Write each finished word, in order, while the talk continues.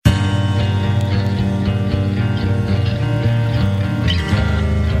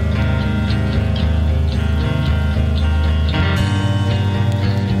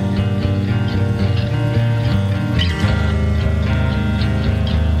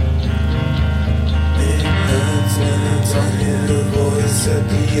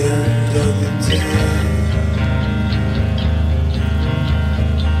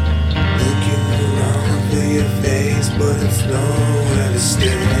nowhere to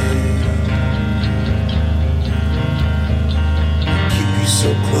stay. Keep you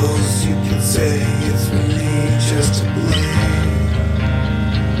so close you can say it's been